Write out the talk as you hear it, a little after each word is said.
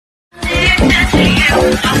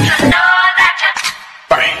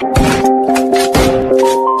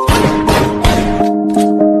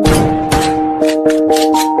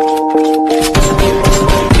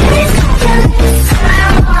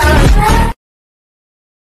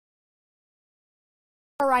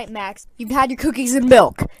Alright, Max, you've had your cookies and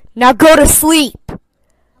milk. Now go to sleep.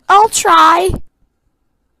 I'll try.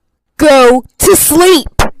 Go to sleep.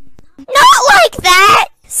 Not like that!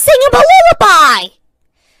 Sing him a lullaby!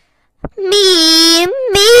 Meme.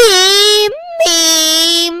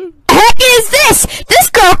 Heck is this? This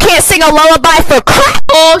girl can't sing a lullaby for crap!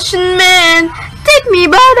 Ocean man, take me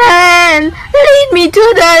by the hand, lead me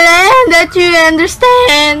to the land that you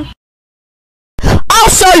understand. I'll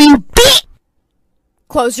show you, beat!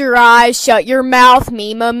 Close your eyes, shut your mouth,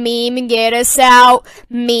 meme a meme and get us out.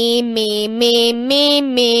 Meme.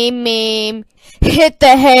 Hit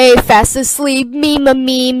the hay, fast asleep, meme a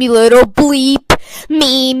meme, you little bleep.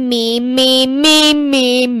 Meme.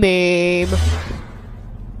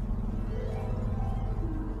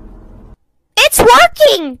 It's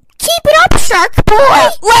working! Keep it up, Shark Boy!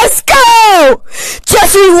 Let's go!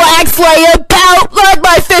 Just relax, lay about, like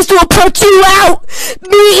my fist will put you out.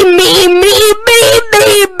 Meme.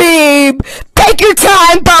 Take your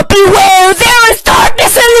time, but beware, there is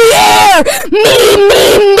darkness in the air. Meme.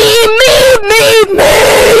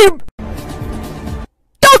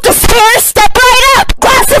 Don't despair, step right up.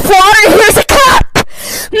 Glass of water, here's a cup.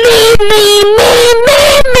 Meme.